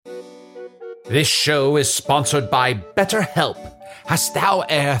This show is sponsored by BetterHelp. Hast thou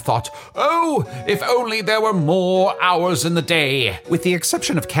e'er thought, oh, if only there were more hours in the day? With the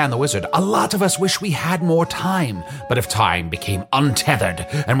exception of Can the Wizard, a lot of us wish we had more time. But if time became untethered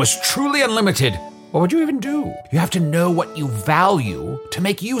and was truly unlimited, what would you even do? You have to know what you value to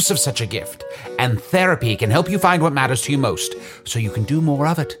make use of such a gift. And therapy can help you find what matters to you most, so you can do more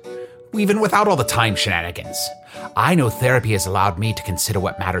of it, even without all the time shenanigans. I know therapy has allowed me to consider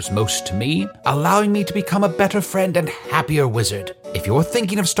what matters most to me, allowing me to become a better friend and happier wizard. If you're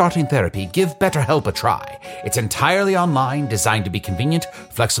thinking of starting therapy, give BetterHelp a try. It's entirely online, designed to be convenient,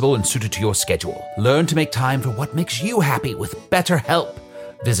 flexible, and suited to your schedule. Learn to make time for what makes you happy with BetterHelp.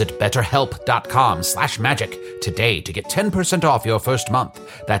 Visit betterhelp.com/magic today to get 10% off your first month.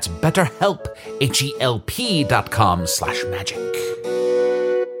 That's BetterHelp, HELP.com/magic.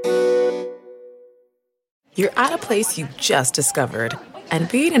 You're at a place you just discovered. And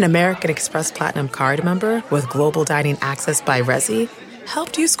being an American Express Platinum card member with Global Dining Access by Resy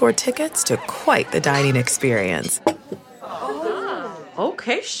helped you score tickets to quite the dining experience. Oh,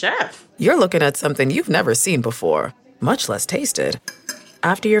 okay, chef. You're looking at something you've never seen before, much less tasted.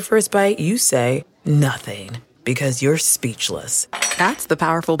 After your first bite, you say nothing because you're speechless. That's the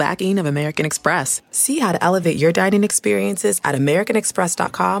powerful backing of American Express. See how to elevate your dining experiences at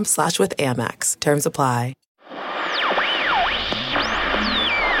americanexpress.com/with-Amex. Terms apply.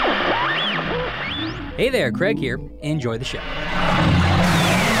 Hey there, Craig here. Enjoy the show.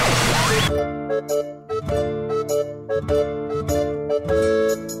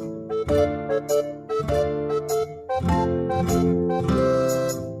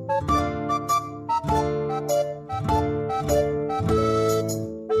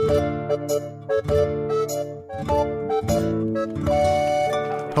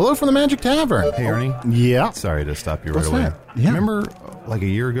 Hello from the Magic Tavern. Hey, Ernie. Yeah. Sorry to stop you What's right away. that? Yeah. Remember like a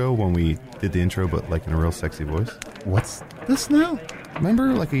year ago when we did the intro, but like in a real sexy voice? What's this now?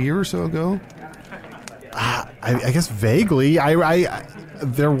 Remember like a year or so ago? I guess vaguely.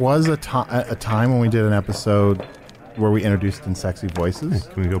 There was a time when we did an episode where we introduced in sexy voices.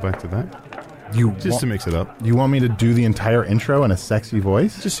 Hey, can we go back to that? Just to mix it up. You want me to do the entire intro in a sexy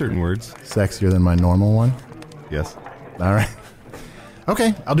voice? Just certain words. Sexier than my normal one? Yes. All right.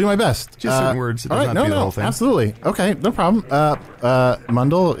 Okay, I'll do my best. Just certain words. It does not be the whole thing. Absolutely. Okay, no problem.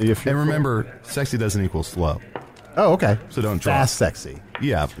 Mundell, if you And remember, sexy doesn't equal slow. Oh, okay. So don't draw. Fast sexy.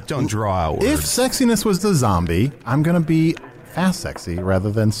 Yeah, don't draw out words. If sexiness was the zombie, I'm going to be fast sexy rather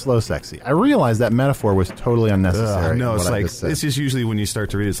than slow sexy. I realize that metaphor was totally unnecessary. No, it's what I like, just said. it's just usually when you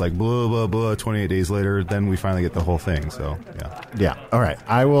start to read, it's like blah, blah, blah, 28 days later, then we finally get the whole thing, so, yeah. Yeah, all right.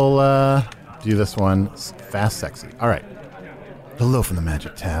 I will do this one fast sexy. All right. Hello from the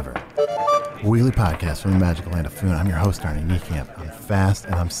Magic Tavern. Weekly podcast from the magical land of Foon. I'm your host, Arnie Niekamp. I'm fast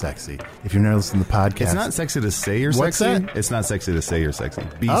and I'm sexy. If you've never listened to the podcast... It's not sexy to say you're What's sexy. that? It's not sexy to say you're sexy.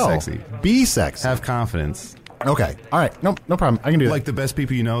 Be Oh, sexy. Be sexy. Have confidence. Okay. All right. No problem. I can do that. Like the best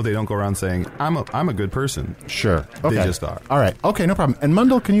people you know, they don't go around saying, I'm a good person. Sure. Okay. They just are. All right. Okay, no problem. And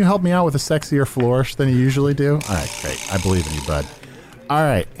Mundell, can you help me out with a sexier flourish than you usually do? All right, great. I believe in you, bud. All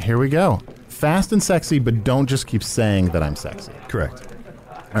right, here we go. Fast and sexy, but don't just keep saying that I'm sexy. Correct.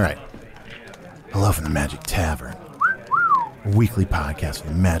 All right. Hello from the Magic Tavern. A weekly podcast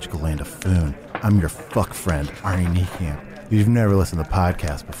from the magical land of Foon. I'm your fuck friend, Arnie Niekamp. If you've never listened to the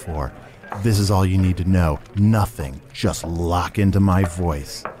podcast before, this is all you need to know. Nothing. Just lock into my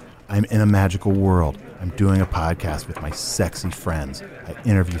voice. I'm in a magical world. I'm doing a podcast with my sexy friends. I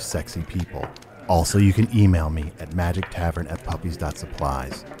interview sexy people. Also, you can email me at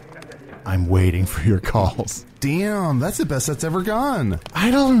magictavern@puppies.supplies. I'm waiting for your calls. Damn, that's the best that's ever gone. I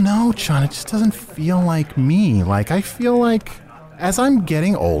don't know, John. It just doesn't feel like me. Like, I feel like as I'm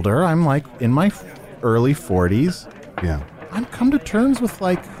getting older, I'm like in my early 40s. Yeah. I'm come to terms with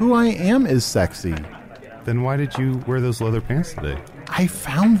like who I am is sexy. Then why did you wear those leather pants today? I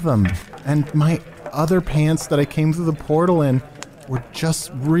found them, and my other pants that I came through the portal in were just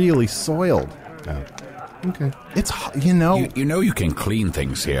really soiled. Oh. Okay. It's, you know... You know you can clean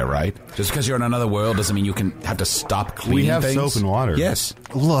things here, right? Just because you're in another world doesn't mean you can have to stop cleaning We have things. soap and water. Yes.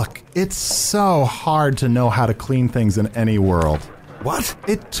 Look, it's so hard to know how to clean things in any world. What?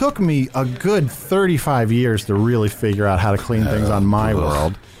 It took me a good 35 years to really figure out how to clean things on my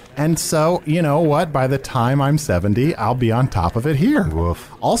world. And so, you know what? By the time I'm 70, I'll be on top of it here.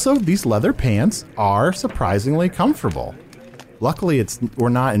 Woof. Also, these leather pants are surprisingly comfortable. Luckily, we're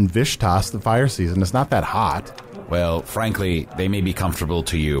not in Vishtas, the fire season. It's not that hot. Well, frankly, they may be comfortable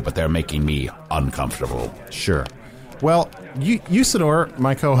to you, but they're making me uncomfortable. Sure. Well, Usador,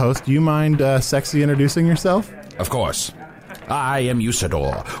 my co-host, do you mind sexy introducing yourself? Of course. I am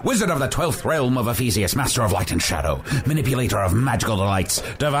Usador, wizard of the 12th realm of Ephesius, master of light and shadow, manipulator of magical delights,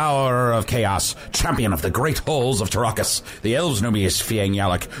 devourer of chaos, champion of the great halls of Tarakas. The elves know me as Fiang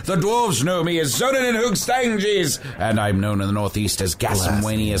Yalak, the dwarves know me as Zonin and Hoogstangis, and I'm known in the northeast as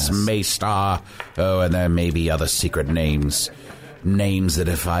Gasmwanius Maystar. Oh, and there may be other secret names. Names that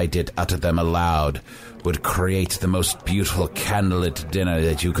if I did utter them aloud would create the most beautiful candlelit dinner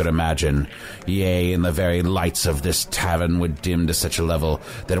that you could imagine. Yea, and the very lights of this tavern would dim to such a level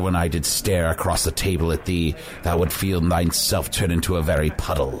that when I did stare across the table at thee, thou would feel thine self turn into a very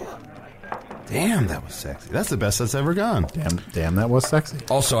puddle. Damn, that was sexy. That's the best that's ever gone. Damn, that was sexy.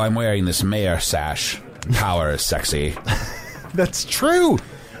 Also, I'm wearing this mayor sash. Power is sexy. That's true.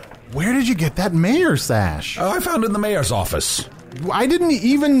 Where did you get that mayor sash? Oh, I found it in the mayor's office. I didn't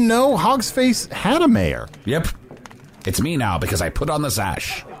even know Hogsface had a mayor. Yep. It's me now because I put on the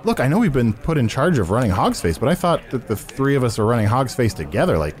sash. Look, I know we've been put in charge of running Hogsface, but I thought that the three of us are running Hogsface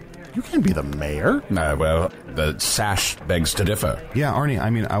together. Like, you can't be the mayor. Well, the sash begs to differ. Yeah, Arnie, I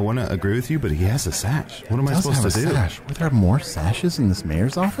mean, I want to agree with you, but he has a sash. What am I supposed to do? Sash. Were there more sashes in this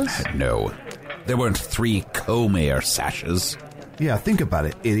mayor's office? No. There weren't 3 co-mayor sashes. Yeah, think about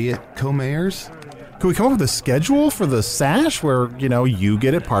it, idiot. Co-mayors? Could we come up with a schedule for the sash where, you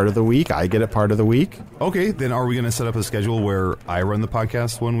get it part of the week, I get it part of the week? Okay, then are we going to set up a schedule where I run the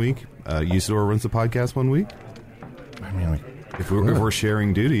podcast one week, Usador runs the podcast one week? I mean, if we're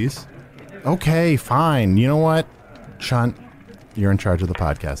sharing duties. Okay, fine. You know what? Chunt, you're in charge of the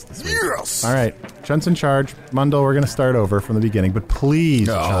podcast this week. Yes! All right, Chunt's in charge. Mundell, we're going to start over from the beginning, but please,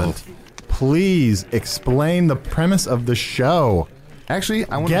 Chunt, please explain the premise of the show. Actually,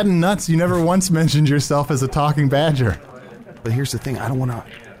 I want Getting nuts. You never once mentioned yourself as a talking badger. But here's the thing. I don't want to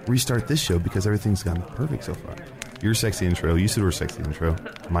restart this show because everything's gone perfect so far. Your sexy intro, Usador's sexy intro,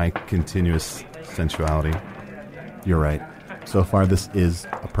 my continuous sensuality. You're right. So far, this is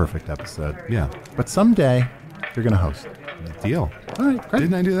a perfect episode. Yeah. But someday, you're going to host. Deal. All right, great.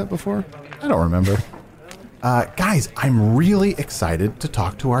 Didn't I do that before? I don't remember. Guys, I'm really excited to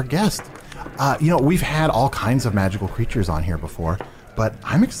talk to our guest. We've had all kinds of magical creatures on here before, but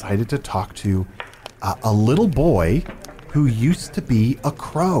I'm excited to talk to a little boy who used to be a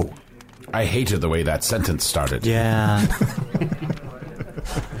crow. I hated the way that sentence started. Yeah.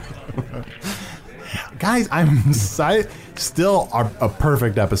 Guys, I'm excited. Still a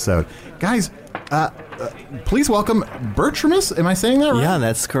perfect episode. Guys, please welcome Bertramus. Am I saying that right? Yeah,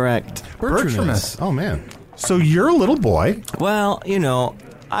 that's correct. Bertramus. Oh, man. So you're a little boy. Well,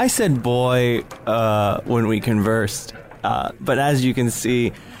 I said boy when we conversed, but as you can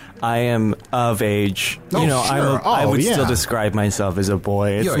see, I am of age. Oh, sure. I would yeah. still describe myself as a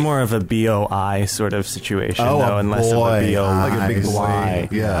boy. It's more of a BOI sort of situation, though, unless boy. of a BO. Like a big Y.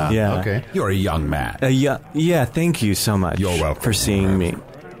 boy. Yeah. Okay. You're a young man. Yeah, thank you so much. You're welcome. For seeing me.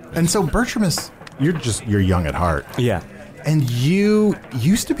 And so Bertramus, you're young at heart. Yeah. And you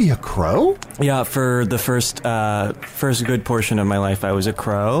used to be a crow? Yeah, for the first good portion of my life, I was a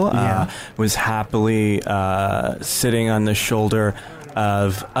crow. Yeah. Was happily sitting on the shoulder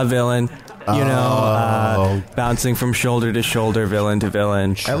of a villain, bouncing from shoulder to shoulder, villain to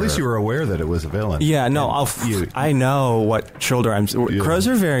villain. At least you were aware that it was a villain. Yeah, no, I know what shoulder I'm... Crows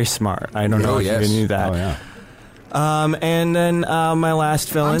are very smart. I don't know if you knew that. Oh, yeah. And then my last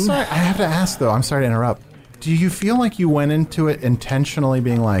villain... I'm sorry, I have to ask, though. I'm sorry to interrupt. Do you feel like you went into it intentionally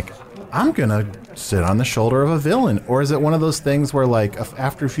being like, I'm going to sit on the shoulder of a villain? Or is it one of those things where, like,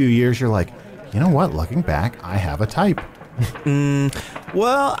 after a few years, you're like, you know what? Looking back, I have a type.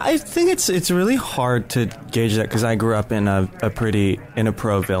 Well, I think it's really hard to gauge that because I grew up in a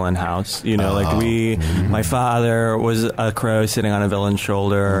pro villain house. My father was a crow sitting on a villain's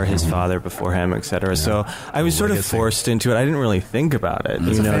shoulder, his father before him, etc. Yeah. So I was sort of forced into it. I didn't really think about it.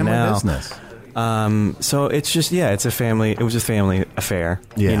 It's a family business. So it's just it was a family affair.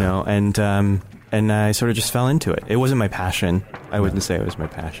 Yeah. And I sort of just fell into it. It wasn't my passion. I wouldn't say it was my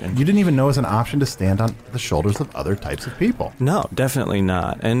passion. You didn't even know it was an option to stand on the shoulders of other types of people. No, definitely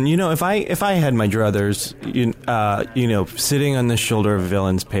not. And if I had my druthers, sitting on the shoulder of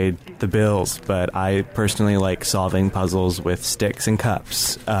villains paid the bills. But I personally like solving puzzles with sticks and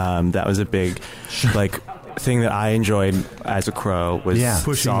cups. That was a big, thing that I enjoyed as a crow was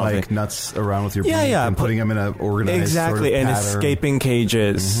pushing solving. Nuts around with your beak and putting them in an organized sort of and pattern. Escaping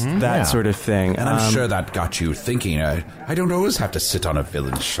cages, that sort of thing. And I'm sure that got you thinking, I don't always have to sit on a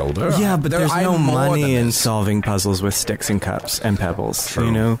villain's shoulder. Yeah, but there's no money in solving puzzles with sticks and cups and pebbles.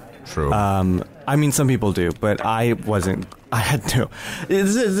 True. True. I mean, some people do, but I wasn't. I had to.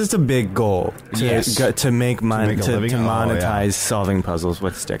 It's a big goal to make money, make a to living? monetize solving puzzles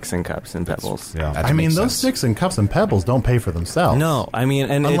with sticks and cups and pebbles. Yeah. I mean, those sticks and cups and pebbles don't pay for themselves. No, I mean,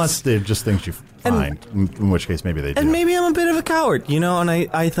 and unless they're just things you find, in which case maybe they do. And maybe I'm a bit of a coward, you know, and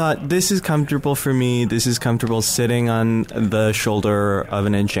I thought, this is comfortable for me. This is comfortable sitting on the shoulder of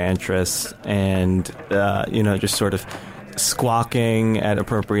an enchantress and, you know, just sort of squawking at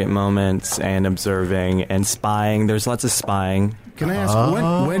appropriate moments and observing and spying. There's lots of spying. Can I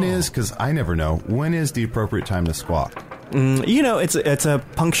ask, when is, because I never know, when is the appropriate time to squawk? You know, it's a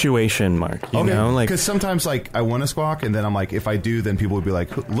punctuation mark, you know? Like, because sometimes, like, I want to squawk, and then I'm like, if I do, then people would be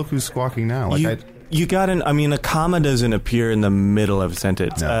like, look who's squawking now. Like, you got I mean, a comma doesn't appear in the middle of a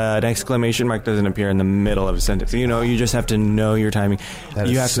sentence. No. An exclamation mark doesn't appear in the middle of a sentence. You know, you just have to know your timing.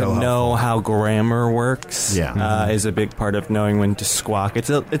 You have to know how grammar works. Yeah. Is a big part of knowing when to squawk. It's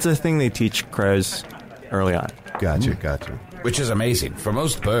a thing they teach crows early on. Gotcha. Which is amazing. For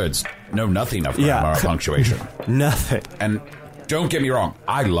most birds, know nothing of grammar or punctuation. Nothing. And don't get me wrong,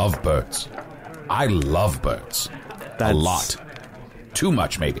 I love birds. A lot. Too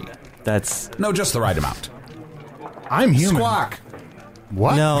much, maybe. No, just the right amount. I'm human. Squawk.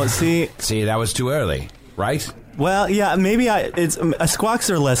 What? No, see, that was too early, right? well, yeah, maybe squawks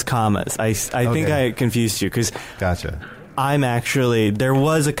are less commas. I think I confused you because Gotcha. I'm actually, there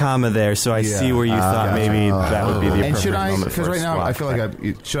was a comma there, so I see where you thought maybe that would be the appropriate And should I? moment Because for a right now I feel squawk.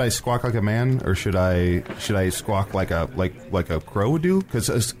 like should I squawk like a man or should I squawk like a crow would do?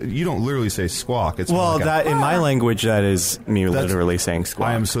 Because you don't literally say squawk. It's more Well, like that in my language, that is me literally saying squawk.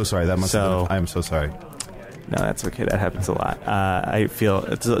 I am so sorry. That must. I am so sorry. No, that's okay. That happens a lot. I feel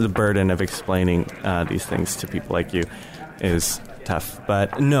it's the burden of explaining these things to people like you is tough.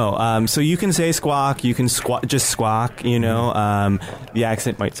 But no, so you can say squawk. You can just squawk. You know, the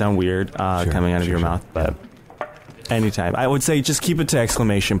accent might sound weird coming out of your mouth, but anytime. I would say just keep it to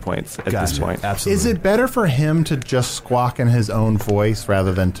exclamation points at this point. Absolutely. Is it better for him to just squawk in his own voice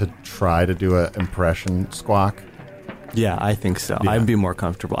rather than to try to do an impression squawk? Yeah, I think so. Yeah. I'd be more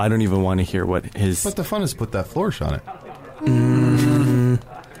comfortable. I don't even want to hear what his... But the fun is put that flourish on it.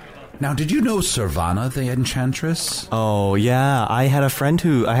 Now, did you know Servana, the enchantress? Oh, yeah. I had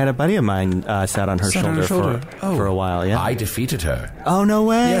a buddy of mine sat on her shoulder for a while, yeah. I defeated her. Oh, no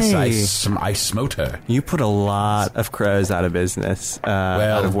way. Yes, I smote her. You put a lot of crows out of business,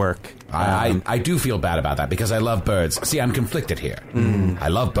 out of work. I do feel bad about that because I love birds. See, I'm conflicted here. I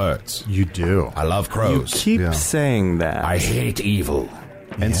love birds. You do. I love You crows. keep saying that. I hate evil.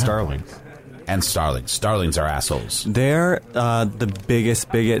 And starlings. And starlings. Starlings are assholes. They're the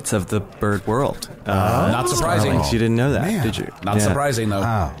biggest bigots of the bird world. Not surprising. Starlings. You didn't know that, Man. did you? Not Yeah. surprising, though.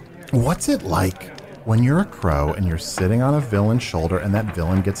 Wow. What's it like when you're a crow and you're sitting on a villain's shoulder and that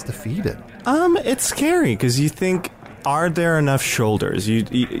villain gets defeated? It's scary because you think, are there enough shoulders?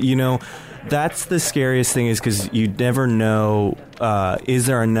 You know, that's the scariest thing is because you never know, is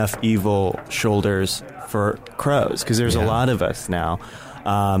there enough evil shoulders for crows? Because there's a lot of us now.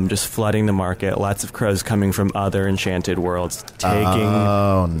 Just flooding the market. Lots of crows coming from other enchanted worlds,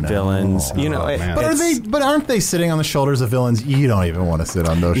 taking villains. You know, man. But aren't they sitting on the shoulders of villains? You don't even want to sit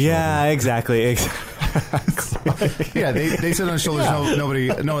on those yeah, exactly. Yeah, they sit on shoulders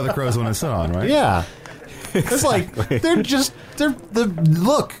no other crows want to sit on, right? shoulders. Yeah. It's like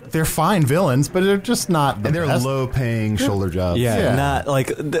they're fine villains, but they're just not the And they're best. low-paying shoulder jobs. Yeah,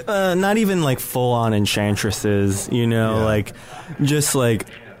 not even like full-on enchantresses. You know, like just like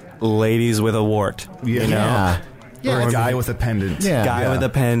ladies with a wart. You know, Or a guy with a pendant. Yeah. guy with a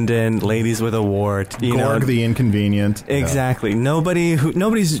pendant, ladies with a wart. You know, Gorg the inconvenient. exactly.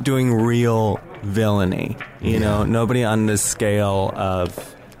 Nobody's doing real villainy. You know, nobody on the scale of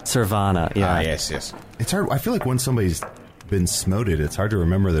Servana. Yeah, Yes. It's hard. I feel like when somebody's been smoted, it's hard to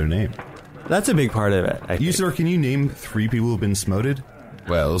remember their name. that's a big part of it. I You, think. sir, can you name 3 people who've been smoted?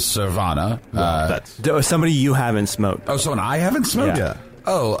 Well, Servana. Somebody you haven't smoked. Someone I haven't smoked? Yeah.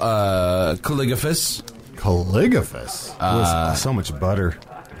 Calligaphus. Calligaphus. So much butter.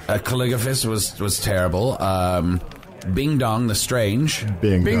 Calligaphus was terrible. Bing Dong the Strange.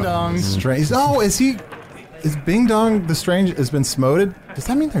 Bing Dong. Strange. Oh, is Bing Dong the Strange has been smoted? Does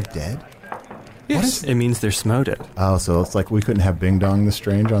that mean they're dead? Yes. It means they're smoted. Oh, so it's like we couldn't have Bing Dong the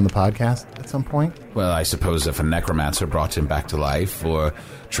Strange on the podcast at some point? Well, I suppose if a necromancer brought him back to life, or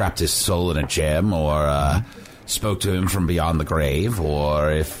trapped his soul in a gem, or spoke to him from beyond the grave,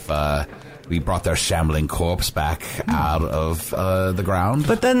 or if We brought their shambling corpse back out of the ground.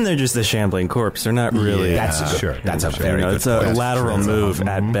 But then they're just a shambling corpse. They're not really. That's a very good It's a point. lateral move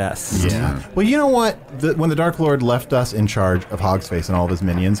at best. Yeah. Well, you know what? When the Dark Lord left us in charge of Hogsface and all of his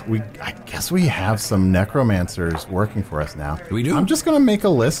minions, I guess we have some necromancers working for us now. We do. I'm just going to make a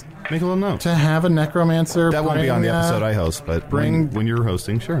list Make a little note. to have a necromancer. That won't be on the bring, episode I host, but when you're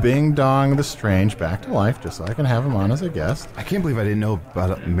hosting, sure. Bing Dong the Strange back to life, just so I can have him on as a guest. I can't believe I didn't know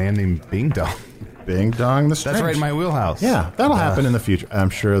about a man named Bing Dong. Bing Dong the Strange. That's right in my wheelhouse. Yeah, that'll happen in the future. I'm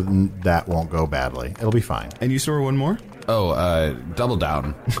sure that won't go badly. It'll be fine. And you saw one more? Oh, Double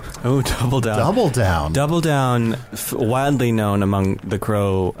Down. Oh, Double Down. Double Down. Double Down, widely known among the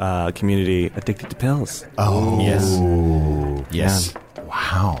Crow community, addicted to pills. Oh. Yes.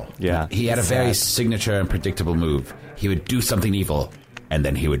 Wow. Yeah. He had a very signature and predictable move. He would do something evil, and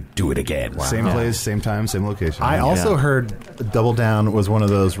then he would do it again. Same place, same time, same location. I also heard Double Down was one of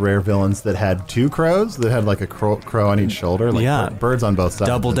those rare villains that had two crows, that had like a crow on each shoulder, like Yeah. birds on both sides.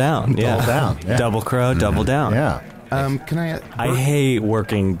 Double down. Yeah. Double down. Yeah. Double crow, double down. Yeah. Can I... I hate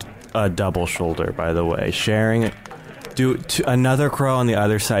working a double shoulder, by the way. Sharing it. Another crow on the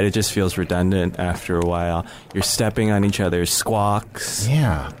other side, it just feels redundant after a while. You're stepping on each other's squawks.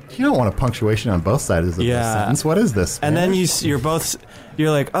 Yeah. You don't want a punctuation on both sides of this sentence. What is this? And then Spanish?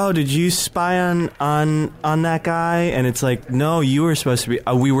 you're like, oh, did you spy on that guy? And it's like, no, you were supposed to be.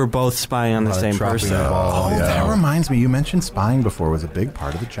 We were both spying on the same dropping person. the ball. Oh, Yeah. that reminds me. You mentioned spying before was a big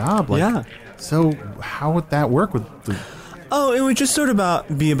part of the job. Like, Yeah. So how would that work with the... Oh, it would just sort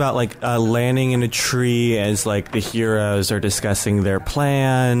of be about like landing in a tree as like the heroes are discussing their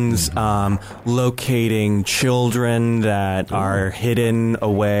plans, locating children that are hidden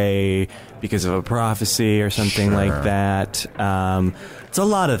away because of a prophecy or something like that. It's a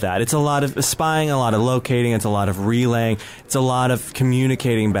lot of that. It's a lot of spying, a lot of locating. It's a lot of relaying. It's a lot of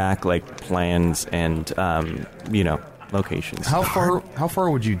communicating back like plans and locations. How far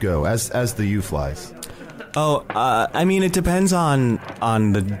would you go as the U flies? Oh, I mean, it depends on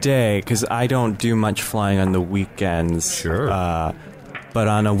the day, because I don't do much flying on the weekends. Sure. But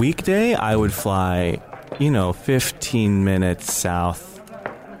on a weekday, I would fly, 15 minutes south.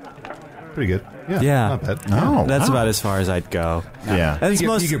 Pretty good. Yeah. Not bad. No. That's wow. about as far as I'd go. Yeah. That's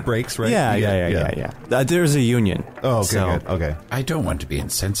You get breaks, right? Yeah, You yeah. get- There's a union. Oh, okay, so, good. Okay. I don't want to be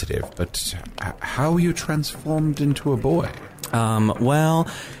insensitive, but how were you transformed into a boy? Well,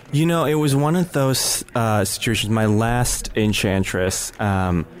 it was one of those situations. My last enchantress,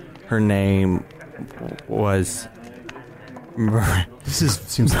 her name was...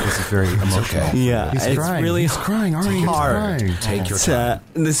 Seems like this is very emotional. Okay. Yeah, He's it's crying. really He's crying. Arnie, he's hard. crying. Take your time.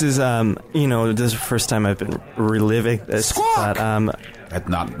 This is this is the first time I've been reliving this. Squawk! But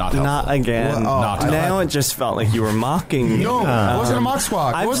Not not again. Well, not now it just felt like you were mocking me. No, it wasn't a mock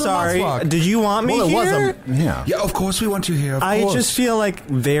squawk. It I'm wasn't a mock sorry. squawk. Did you want me Well, it here? was yeah. Yeah, of course we want you here. Of I course. just feel like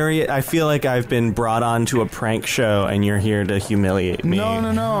I feel like I've been brought on to a prank show, and you're here to humiliate me.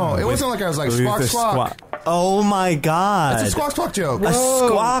 No. It wasn't like I was like, with squawk, the squawk. Oh my god! It's a squawk, squawk joke. A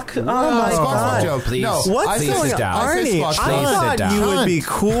squawk? Oh my Squawk, squawk god! joke. Please. No, What's I Please said- going sit on, down. I said Arnie? squawk, I Please squawk. sit thought down. you would be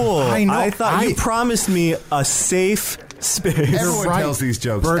cool. I know. I thought you I- promised me a safe space. Everyone right. tells these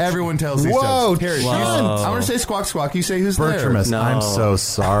jokes. Bert- Everyone tells these Whoa, jokes. Here, Whoa. I'm going to say squawk, squawk. You say who's Bertramus, No. I'm so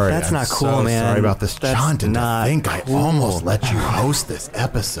sorry. That's I'm not cool, so man. Sorry about this. That's John, to not think I cool. almost let you host this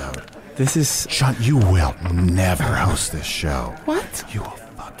episode. This is John, you will never host this show. What? You will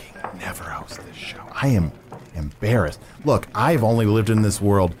fucking never host this show. I am embarrassed. Look, I've only lived in this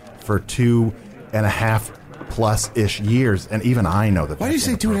world for 2.5 plus-ish years, and even I know that. Why do you that's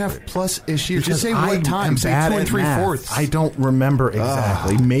say 2.5 inappropriate. plus-ish years? Because Just say I what time. am Say bad 2 and at 3/4. math. I don't remember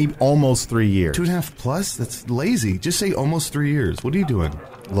exactly. Maybe almost 3 years. 2.5 plus? That's lazy. Just say almost 3 years. What are you doing?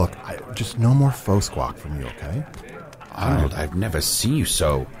 Look, just no more faux squawk from you, okay? Arnold, I've never seen you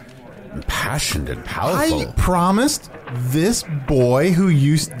so impassioned and powerful. I promised this boy who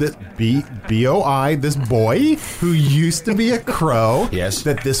used this B-O-I, this boy who used to be a crow, Yes.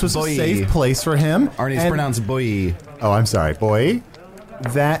 that this was Boy. a safe place for him. Arnie's and- pronounced boy. Oh, I'm sorry, boy.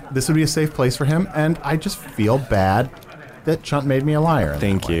 That this would be a safe place for him, and I just feel bad that Chunt made me a liar.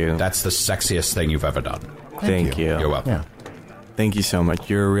 thank you. That's the sexiest thing you've ever done. Thank you. You're welcome. Yeah. Thank you so much.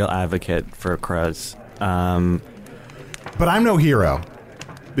 You're a real advocate for crows. But I'm no hero,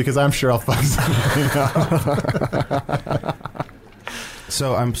 because I'm sure I'll fuck something up.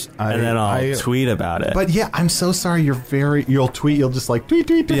 So and then I'll I tweet about it. But yeah, I'm so sorry. You'll tweet. You'll just like tweet.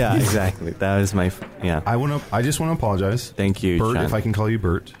 yeah, exactly. That was my. Yeah. I just want to apologize. Thank you, Bert, Chunt. if I can call you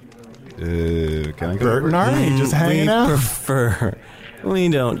Bert. Can I call Bert you and Arnie just hanging we out. prefer We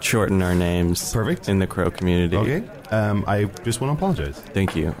don't shorten our names. Perfect. In the crow community. Okay. I just want to apologize.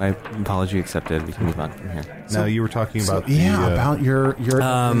 Thank you. Apology accepted. We can move on from here. Now you were talking about about your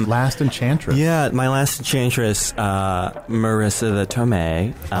last enchantress. Yeah, my last enchantress, Marissa the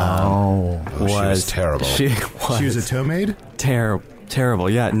Tomei. She was terrible. She was a tow maid? Terrible.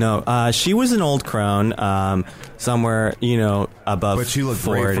 Yeah, no. She was an old crone, somewhere, above 40. But she looked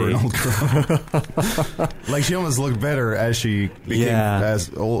great for an old crone. Like, she almost looked better as she became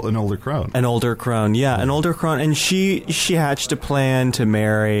an older crone. An older crone, an older crone. And she hatched a plan to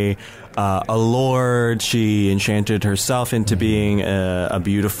marry a lord. She enchanted herself into being a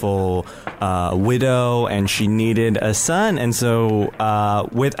beautiful widow, and she needed a son. And so,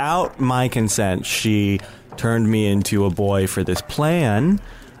 without my consent, she turned me into a boy for this plan,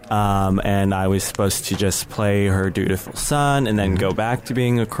 and I was supposed to just play her dutiful son and then go back to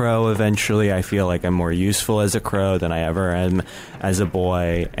being a crow eventually. I feel like I'm more useful as a crow than I ever am as a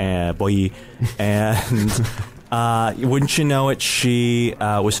boy. And wouldn't you know it, she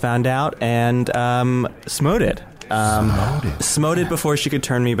was found out and smoted. Smoted before she could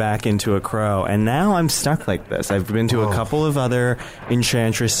turn me back into a crow, and now I'm stuck like this. I've been to a couple of other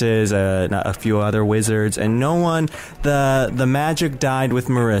enchantresses, a few other wizards, and no one. The magic died with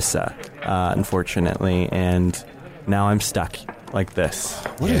Marissa, unfortunately, and now I'm stuck like this.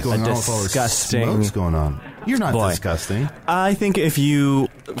 What is going on with all this smoke's going on? You're not disgusting. I think if you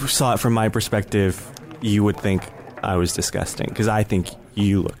saw it from my perspective, you would think I was disgusting, because I think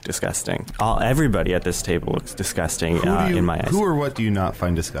you look disgusting. Everybody at this table looks disgusting in my eyes. Who or what do you not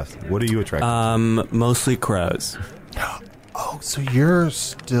find disgusting? What are you attracted to? Mostly crows. Oh, so you're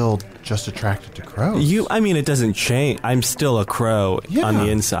still just attracted to crows? It doesn't change. I'm still a crow on the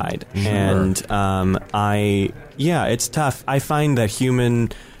inside. Sure. And it's tough. I find that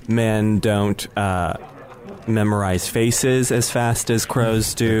human men don't memorize faces as fast as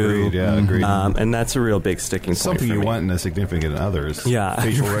crows do. Agreed. And that's a real big sticking point. Something for you me. want in a significant other is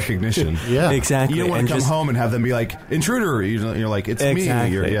facial recognition. Exactly. You don't want to come home and have them be like, intruder. You're like, it's me.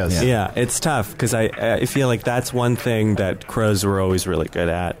 Yeah, it's tough, because I feel like that's one thing that crows were always really good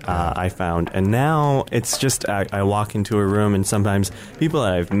at, I found. And now it's just, I walk into a room and sometimes people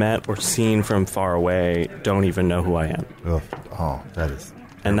that I've met or seen from far away don't even know who I am. That is...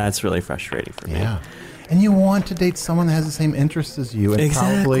 And that's really frustrating for me. Yeah. And you want to date someone that has the same interests as you, and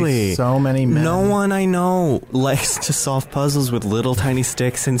probably so many men. No one I know likes to solve puzzles with little tiny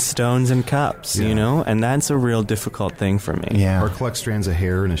sticks and stones and cups, and that's a real difficult thing for me. Yeah. Or collect strands of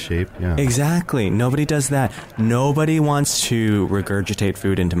hair in a shape. Yeah. Exactly. Nobody does that. Nobody wants to regurgitate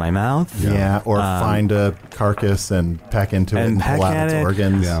food into my mouth. Yeah, or find a carcass and peck into it and pull out its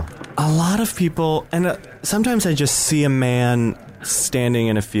organs. Yeah. A lot of people, and sometimes I just see a man standing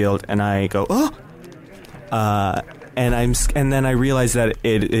in a field and I go, oh! And then I realize that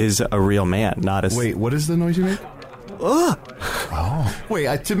it is a real man, not a... Wait, what is the noise you make? Wait,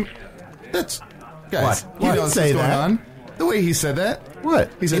 that's... Guys, what? You know what's going on? The way he said that? What?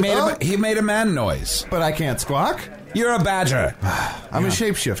 He said, He made a man noise. But I can't squawk? You're a badger. I'm a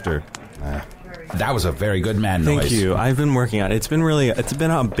shapeshifter. That was a very good man noise. Thank you. I've been working on it. It's been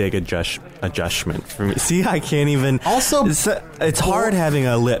a big adjustment for me. See, I can't even... Also... It's hard having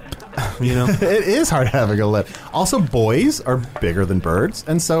a lip, It is hard having a lip. Also, boys are bigger than birds,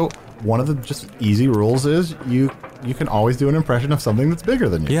 and so one of the just easy rules is you can always do an impression of something that's bigger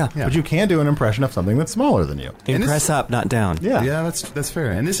than you. Yeah. But you can't do an impression of something that's smaller than you. Impress up, not down. Yeah. Yeah, that's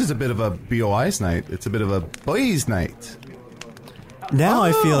fair. And this is a bit of a BOI's night. It's a bit of a boys' night. Now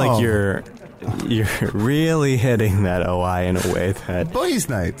I feel like you're really hitting that OI in a way that... Boys'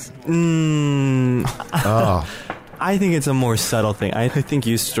 night. I think it's a more subtle thing. I think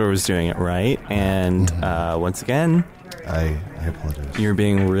Eustace was doing it right. And once again... I apologize. You're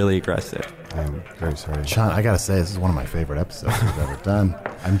being really aggressive. I'm very sorry. Sean, I gotta say, this is one of my favorite episodes we've ever done.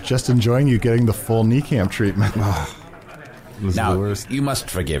 I'm just enjoying you getting the full knee camp treatment. Now, you must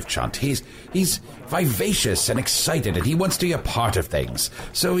forgive Chunt. He's vivacious and excited, and he wants to be a part of things.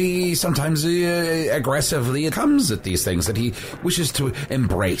 So he sometimes aggressively comes at these things that he wishes to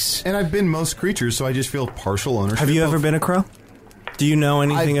embrace. And I've been most creatures, so I just feel partial ownership. Have you ever been a crow? Do you know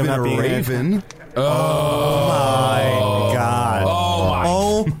anything about being a raven? Oh my God.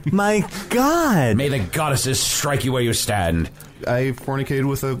 Oh my God. May the goddesses strike you where you stand. I fornicated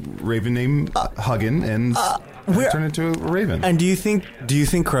with a raven named Huggin, and turned into a raven. And do you think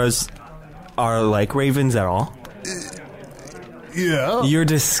crows are like ravens at all? Yeah. You're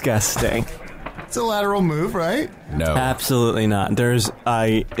disgusting. It's a lateral move, right? No. Absolutely not. There's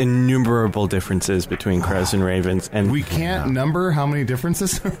innumerable differences between crows and ravens, and we can't number how many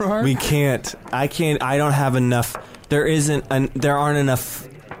differences there are. We can't. I don't have enough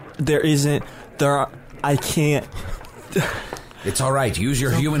I can't. It's all right. Use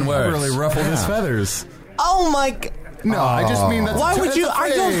your human words. Really ruffled his feathers. Oh my. No, I just mean that's. Why would you? I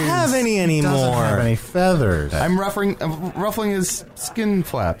don't have any anymore. Doesn't have any feathers. I'm ruffling his skin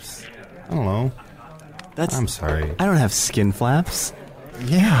flaps. I don't know. I'm sorry. I don't have skin flaps.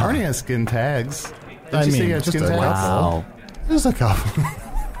 Yeah. Arnie has skin tags. I Did you say mean, you had just skin a tags? Wow. There's a couple.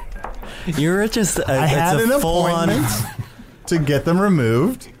 You're just. I had an appointment to get them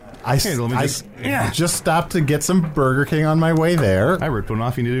removed. I just stopped to get some Burger King on my way there. I ripped one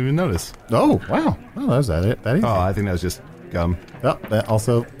off. You didn't even notice. Oh, wow. Oh, that was it. That easy. Oh, I think that was just gum. Oh,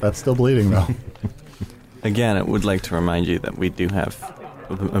 that's still bleeding, though. Again, I would like to remind you that we do have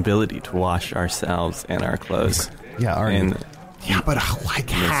the ability to wash ourselves and our clothes. Yeah, Arnie. Yeah, but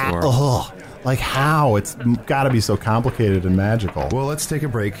like how? Like how? It's got to be so complicated and magical. Well, let's take a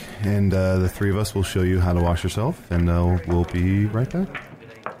break, and the three of us will show you how to wash yourself, and we'll be right back.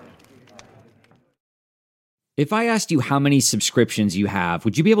 If I asked you how many subscriptions you have,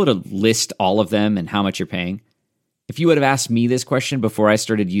 would you be able to list all of them and how much you're paying? If you would have asked me this question before I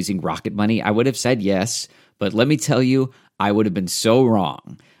started using Rocket Money, I would have said yes, but let me tell you, I would have been so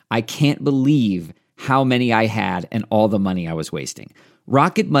wrong. I can't believe how many I had and all the money I was wasting.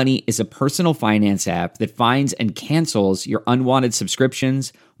 Rocket Money is a personal finance app that finds and cancels your unwanted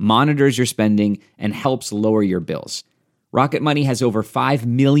subscriptions, monitors your spending, and helps lower your bills. Rocket Money has over 5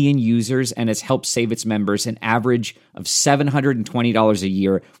 million users and has helped save its members an average of $720 a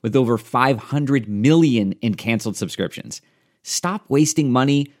year with over 500 million in canceled subscriptions. Stop wasting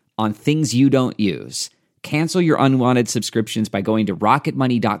money on things you don't use. Cancel your unwanted subscriptions by going to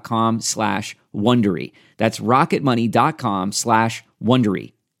rocketmoney.com/Wondery. That's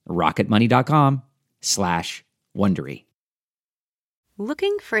rocketmoney.com/Wondery. rocketmoney.com/Wondery.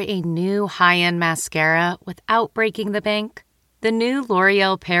 Looking for a new high-end mascara without breaking the bank? The new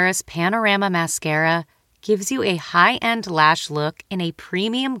L'Oreal Paris Panorama Mascara gives you a high-end lash look in a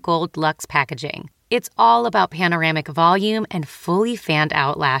premium gold luxe packaging. It's all about panoramic volume and fully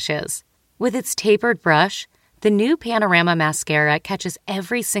fanned-out lashes. With its tapered brush, the new Panorama Mascara catches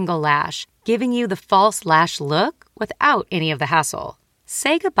every single lash, giving you the false lash look without any of the hassle.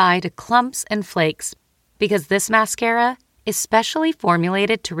 Say goodbye to clumps and flakes, because this mascara is specially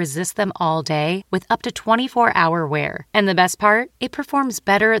formulated to resist them all day with up to 24-hour wear. And the best part? It performs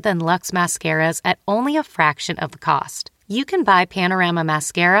better than Luxe mascaras at only a fraction of the cost. You can buy Panorama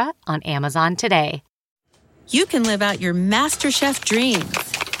Mascara on Amazon today. You can live out your MasterChef dreams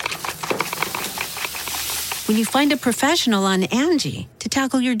when you find a professional on Angie to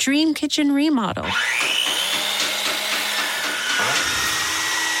tackle your dream kitchen remodel.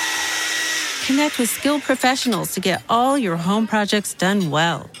 Connect with skilled professionals to get all your home projects done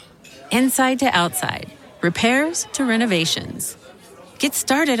well. Inside to outside, repairs to renovations. Get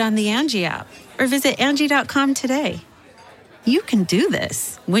started on the Angie app or visit Angie.com today. You can do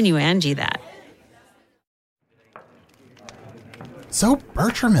this when you Angie that. So,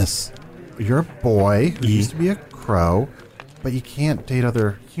 Bertramus, you're a boy who used to be a crow, but you can't date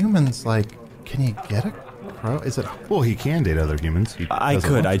other humans. Like, can you get a crow? Is it? Well, he can date other humans. I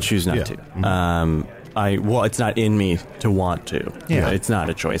could. I choose not to. Mm-hmm. It's not in me to want to. Yeah. It's not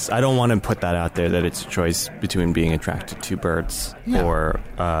a choice. I don't want to put that out there that it's a choice between being attracted to birds or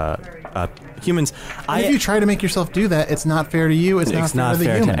humans. If you try to make yourself do that, it's not fair to you. It's not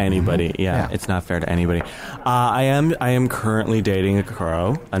fair to anybody. Mm-hmm. Yeah, it's not fair to anybody. I am currently dating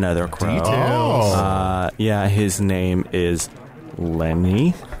another crow. Details. Yeah, his name is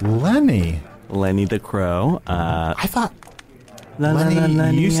Lenny. Lenny the crow. I thought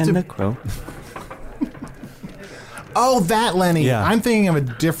Lenny used and to. the crow. Oh, that Lenny. Yeah. I'm thinking of a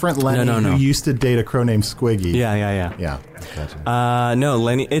different Lenny who used to date a crow named Squiggy. Yeah. Gotcha. No,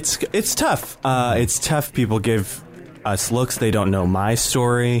 Lenny, it's tough. It's tough. People give us looks. They don't know my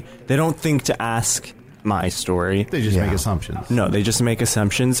story. They don't think to ask my story. They just make assumptions. No, they just make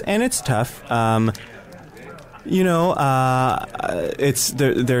assumptions, and it's tough. It's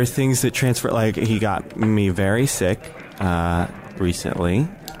there are things that transfer. Like, he got me very sick recently.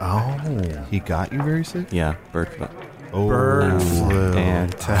 Oh, he got you very sick? Yeah, bird flu. Oh, bird flu.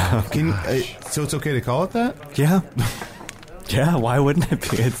 And so it's okay to call it that? Yeah. Yeah, why wouldn't it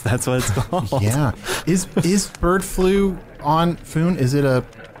be? That's what it's called. Yeah. Is bird flu on Foon? Is it a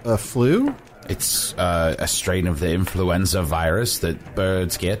flu? It's a strain of the influenza virus that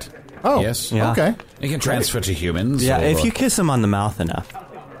birds get. Oh, yes. Yeah. Okay. It can transfer to humans. Yeah, or, if you kiss them on the mouth enough,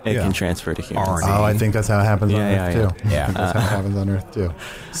 it can transfer to humans. Oh, I think that's how it happens on Earth too. Yeah. That's how it happens on Earth too.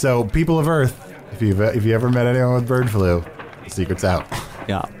 So, people of Earth, if you ever met anyone with bird flu, the secret's out.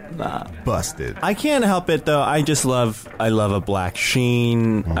 Yeah. Busted. I can't help it though. I love a black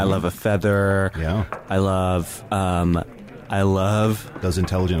sheen. I love a feather. Yeah. I love Those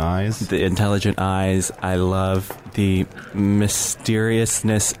intelligent eyes. the intelligent eyes. I love the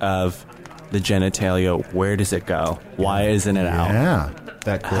mysteriousness of the genitalia. Where does it go? Why isn't it out? Yeah.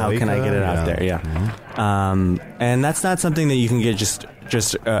 That How can I get it out there? Yeah. And that's not something that you can get just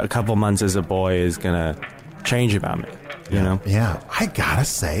a couple months as a boy is gonna change about me. You know? Yeah. I gotta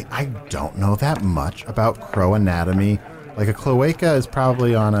say, I don't know that much about crow anatomy. Like a cloaca is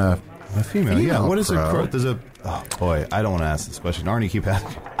probably on a female. Yeah. What is a crow. crow? There's a. Oh boy, I don't want to ask this question. Arnie, keep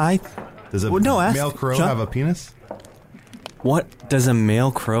asking. Does a ask male crow John. have a penis? What, does a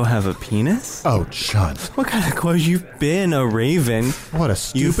male crow have a penis? Oh, Chunt. What kind of crow? You've been a raven. What a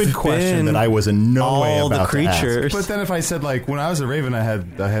stupid You've question been that I was in no way all about the creatures. But then if I said like when I was a raven, I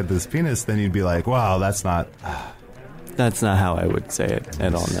had this penis, then you'd be like, wow, that's not. That's not how I would say it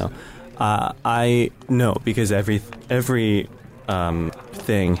at all. No, I no because every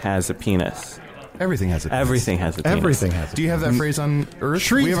thing has a penis. Everything has a penis. Everything has a penis. Everything has. Do you have that phrase on Earth?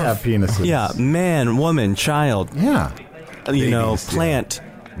 Trees have penises. Yeah, man, woman, child. Yeah. Babies, plant,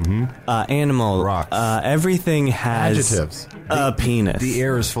 animal, Rocks. Everything has Adjectives. a penis. The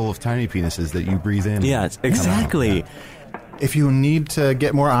air is full of tiny penises that you breathe in. Yeah, exactly. If you need to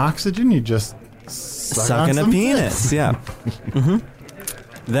get more oxygen, you just suck Sucking on a some penis. tits. Yeah.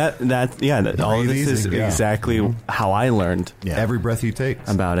 That all of this is easy, yeah. exactly how I learned Yeah. Every breath you take.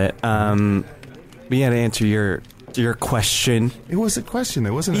 about it. But yeah, to answer your question. It was a question.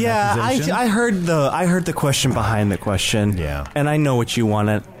 It wasn't an Yeah, accusation. I heard the question behind the question. Yeah. And I know what you want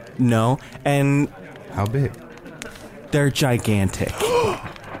to know. And How big? they're gigantic.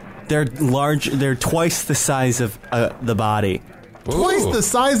 They're large. They're twice the size of the body. Twice the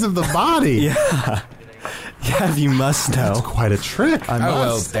size of the body. Yeah, you must know. That's quite a trick.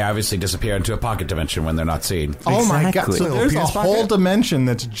 well, they obviously disappear into a pocket dimension when they're not seen. Oh my god! Exactly. So there's a Penis whole pocket? dimension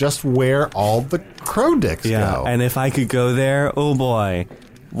that's just where all the crow dicks Yeah, go. and if I could go there, oh boy,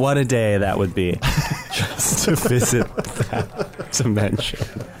 what a day that would be. Just to visit that dimension.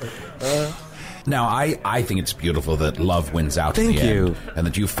 Now, I think it's beautiful that love wins out in Thank the you. end, and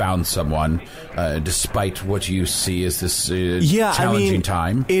that you found someone, despite what you see as this Yeah, challenging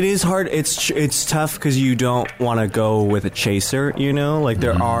time. It is hard. It's tough because you don't want to go with a chaser. You know, like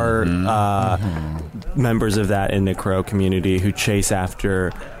there are members of that in the crow community who chase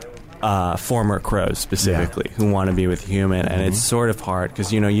after former crows specifically who want to be with a human, and it's sort of hard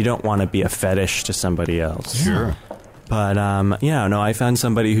because you don't want to be a fetish to somebody else. Sure. But I found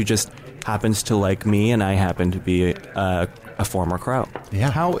somebody who just happens to like me, and I happen to be a former crow. yeah.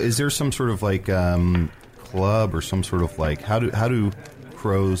 How is there some sort of like club or some sort of like how do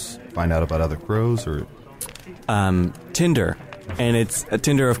crows find out about other crows or Tinder, and it's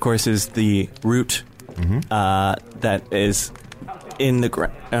Tinder, of course, is the root that is in the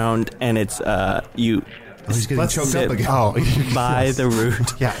ground, and it's you. he's getting choked sit up again. Oh, by yes. the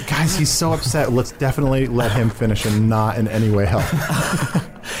root. Yeah, guys, he's so upset. Let's definitely let him finish and not in any way help.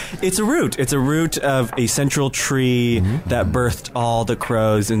 It's a root. It's a root of a central tree that birthed all the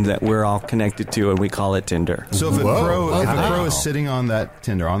crows, and that we're all connected to, and we call it Tinder. So if a Whoa. crow is sitting on that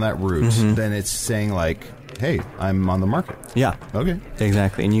Tinder, on that root, then it's saying like, hey, I'm on the market. Yeah, Okay.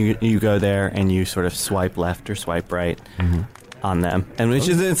 exactly. And you go there and you sort of swipe left or swipe right on them, and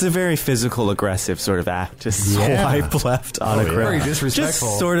it's a very physical, aggressive sort of act to swipe left on a crow. Very disrespectful.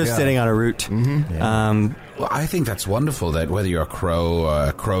 Just sort of Yeah. sitting on a root. Well, I think that's wonderful that whether you're a crow or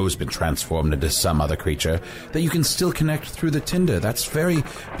a crow's been transformed into some other creature, that you can still connect through the Tinder. That's very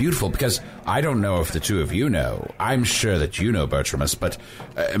beautiful, because I don't know if the two of you know. I'm sure that you know, Bertramus, but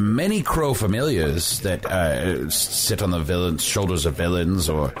many crow familiars that sit on the shoulders of villains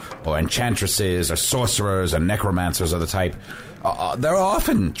or enchantresses or sorcerers or necromancers of the type, they're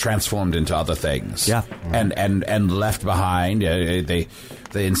often transformed into other things. Yeah. And left behind. They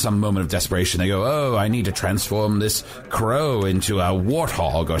in some moment of desperation, they go, oh, I need to transform this crow into a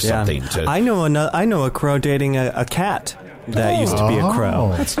warthog or something. I know a crow dating a cat that used to be a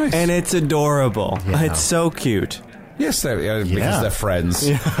crow. That's nice. And it's adorable. Yeah. It's so cute. Yes, because they're friends.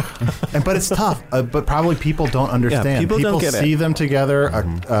 But it's tough. But probably people don't understand. Yeah, people don't get see it. them together,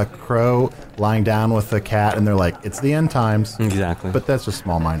 a crow lying down with a cat, and they're like, it's the end times. Exactly. But that's just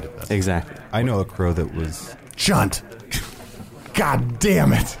small-mindedness. Exactly. I know a crow that was. Chunt. God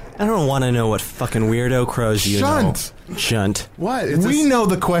damn it. I don't want to know what fucking weirdo crows you Shunt. know. Shunt. What? We know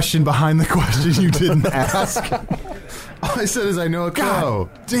the question behind the question you didn't ask. All I said is I know a crow.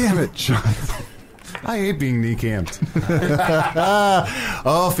 God damn it, Chunt. I hate being knee camped.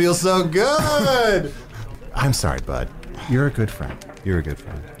 Oh, feels so good. I'm sorry, bud. You're a good friend. You're a good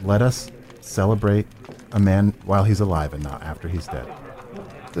friend. Let us celebrate a man while he's alive and not after he's dead.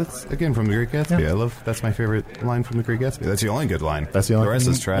 That's, again, from The Great Gatsby. Yeah. That's my favorite line from The Great Gatsby. That's the only good line. That's the only. The rest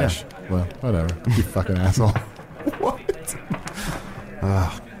is trash. Yeah. Well, whatever. You fucking asshole. What?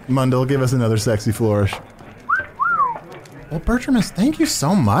 Mundell, give us another sexy flourish. Well, Bertramus, thank you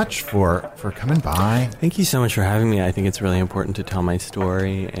so much for coming by. Thank you so much for having me. I think it's really important to tell my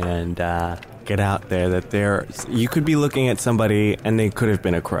story and get out there that you could be looking at somebody and they could have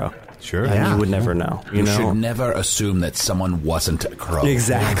been a crow. Sure. And you would never know. You know? should never assume that someone wasn't a crow.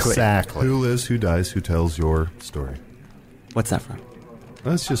 Exactly. Who lives, who dies, who tells your story? What's that from?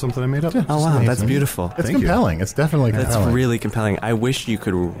 That's just something I made up. Yeah. Oh, wow. amazing. That's beautiful. It's Thank you. compelling. It's definitely That's compelling. really compelling. I wish you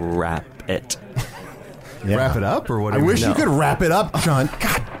could wrap it. Yeah. Wrap it up, or what? I wish No. you could wrap it up, Chunt.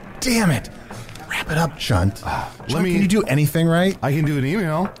 God damn it. Wrap it up, Chunt. Chunt, can you do anything right? I can do an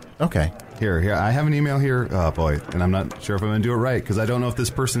email. Okay. Here. I have an email here. Oh, boy. And I'm not sure if I'm going to do it right, because I don't know if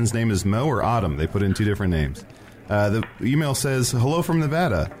this person's name is Mo or Autumn. They put in two different names. The email says, "Hello from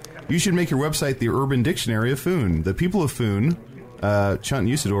Nevada. You should make your website the Urban Dictionary of Foon. The people of Foon, Chunt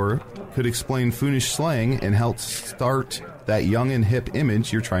Usador, could explain Foonish slang and help start that young and hip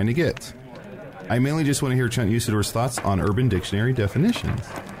image you're trying to get. I mainly just want to hear Chunt Usador's thoughts on Urban Dictionary definitions."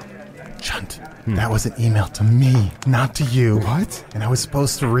 Chunt, that was an email to me, not to you. What? And I was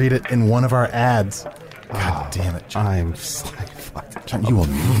supposed to read it in one of our ads. God damn it, Chunt. I'm fucked. Chunt, you will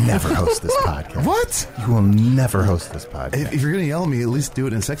never host this podcast. What? You will never host this podcast. If you're going to yell at me, at least do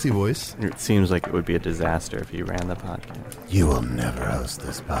it in a sexy voice. It seems like it would be a disaster if you ran the podcast. You will never host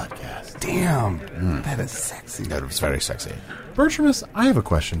this podcast. Damn. That is sexy. That was very sexy. Bertramus, I have a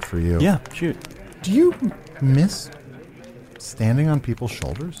question for you. Yeah, shoot. Do you miss standing on people's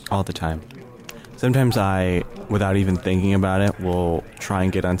shoulders? All the time. Sometimes I, without even thinking about it, will try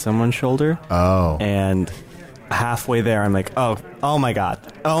and get on someone's shoulder. Oh. And halfway there, I'm like, oh my God.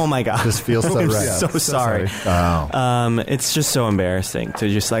 This feels so I'm right. so sorry. Oh. It's just so embarrassing to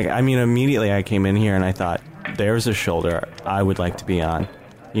just immediately I came in here and I thought, there's a shoulder I would like to be on.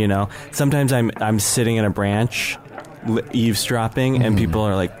 You know, sometimes I'm sitting in a branch eavesdropping and people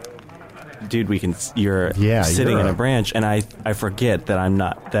are like, dude, you're sitting in a branch, and I forget that I'm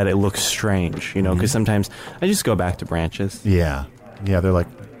not, that it looks strange, you know, because sometimes I just go back to branches. Yeah. Yeah, they're like,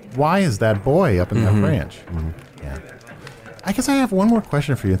 why is that boy up in that branch? Yeah. I guess I have one more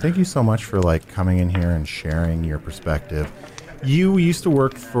question for you. Thank you so much for coming in here and sharing your perspective. You used to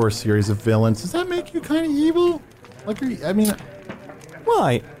work for a series of villains. Does that make you kind of evil? Well,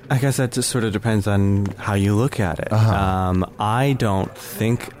 I guess that just sort of depends on how you look at it. I don't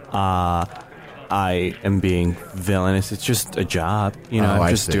think I am being villainous. It's just a job. You know, I'm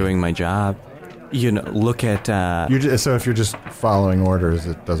just doing my job. You know, look at... so if you're just following orders,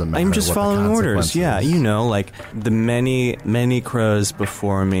 it doesn't matter. I'm just what following the orders. Yeah, consequences. you know, like the many crows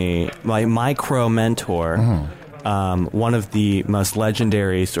before me. My crow mentor, one of the most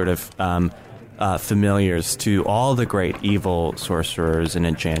legendary sort of familiars to all the great evil sorcerers and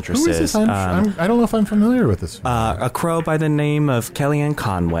enchantresses. Who is this? I don't know if I'm familiar with this. A crow by the name of Kellyanne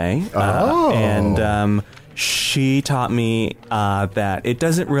Conway. And she taught me that it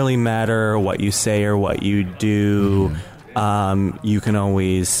doesn't really matter what you say or what you do. You can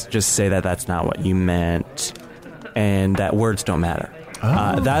always just say that that's not what you meant, and that words don't matter.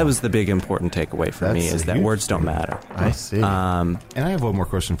 That was the big important takeaway for me, is that words don't matter. I see. And I have one more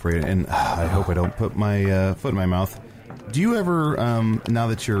question for you, and I hope I don't put my foot in my mouth. Do you ever, now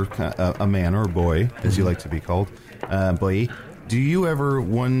that you're a man or a boy, as you like to be called, boy, do you ever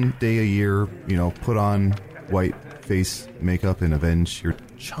one day a year, put on white face makeup and avenge your...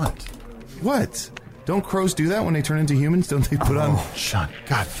 Chunt. What? Don't crows do that when they turn into humans? Don't they put on... Chunt,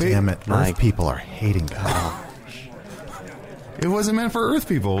 God damn it. Earth people are hating that. It wasn't meant for Earth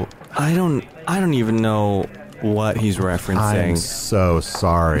people. I don't even know what he's referencing. I'm so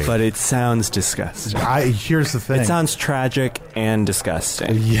sorry. But it sounds disgusting. Here's the thing. It sounds tragic and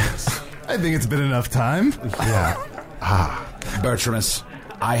disgusting. Yes. I think it's been enough time. Yeah. Bertramus,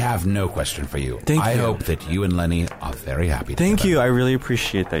 I have no question for you. I hope that you and Lenny are very happy together. Thank you. I really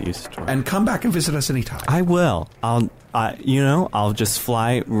appreciate that, Usador. And come back and visit us anytime. I will. I'll just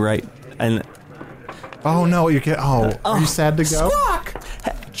fly right and... Oh, no, you can't... are you sad to go? Squawk!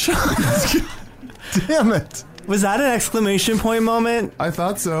 Damn it. Was that an exclamation point moment? I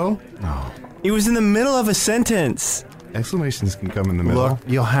thought so. No. It was in the middle of a sentence. Exclamations can come in the middle. Look,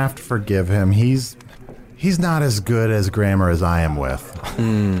 you'll have to forgive him. He's not as good as grammar as I am with.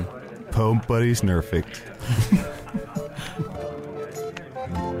 Poem buddies nerfect.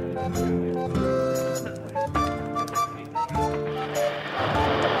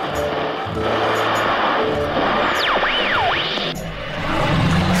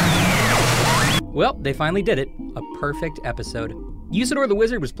 Well, they finally did it. A perfect episode. Usador the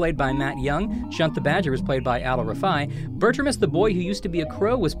Wizard was played by Matt Young, Shunt the Badger was played by Ala Rafai, Bertramus the Boy Who Used to Be a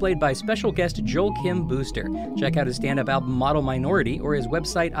Crow was played by special guest Joel Kim Booster. Check out his stand-up album Model Minority or his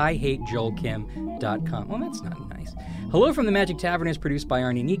website IHateJoelKim.com. Well, that's not nice. Hello from the Magic Tavern is produced by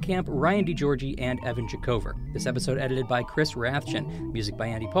Arnie Niekamp, Ryan DiGiorgi, and Evan Jacover. This episode edited by Chris Rathjen. Music by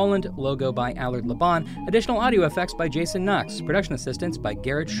Andy Poland, logo by Allard Laban, additional audio effects by Jason Knox, production assistance by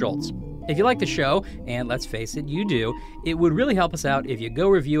Garrett Schultz. If you like the show, and let's face it, you do, it would really help us out if you go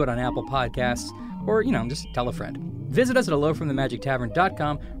review it on Apple Podcasts or, just tell a friend. Visit us at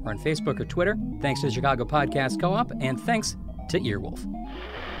hellofromthemagictavern.com or on Facebook or Twitter. Thanks to the Chicago Podcast Co-op, and thanks to Earwolf.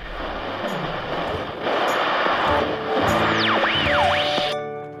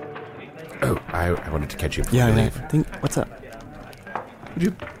 Oh, I wanted to catch you before you leave. What's up? Would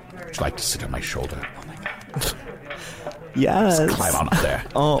you like to sit on my shoulder? Oh, my God. Yes. Let's climb on up there.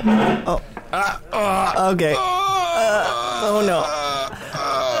 Okay. Oh no.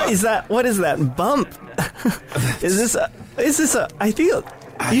 What is that bump? Is this a, I feel,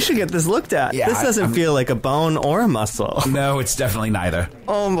 you should get this looked at. Yeah, this doesn't feel like a bone or a muscle. No, it's definitely neither.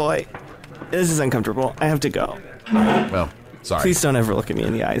 Oh boy. This is uncomfortable. I have to go. Well, sorry. Please don't ever look at me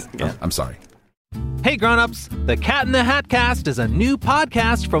in the eyes again. I'm sorry. Hey grown-ups, the Cat in the Hat Cast is a new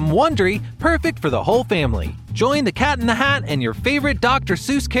podcast from Wondery, perfect for the whole family. Join the Cat in the Hat and your favorite Dr.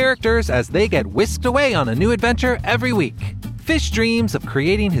 Seuss characters as they get whisked away on a new adventure every week. Fish dreams of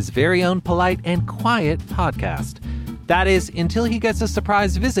creating his very own polite and quiet podcast. That is, until he gets a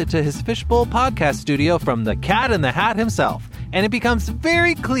surprise visit to his Fishbowl podcast studio from the Cat in the Hat himself, and it becomes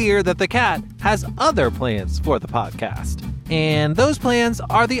very clear that the cat has other plans for the podcast. And those plans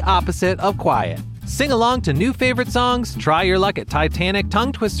are the opposite of quiet. Sing along to new favorite songs, try your luck at Titanic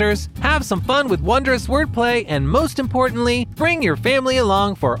tongue twisters, have some fun with wondrous wordplay, and most importantly, bring your family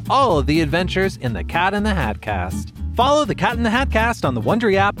along for all of the adventures in the Cat in the Hat Cast. Follow the Cat in the Hat Cast on the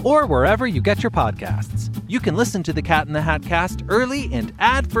Wondery app or wherever you get your podcasts. You can listen to the Cat in the Hat Cast early and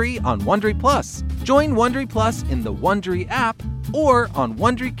ad-free on Wondery Plus. Join Wondery Plus in the Wondery app or on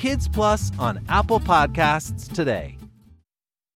Wondery Kids Plus on Apple Podcasts today.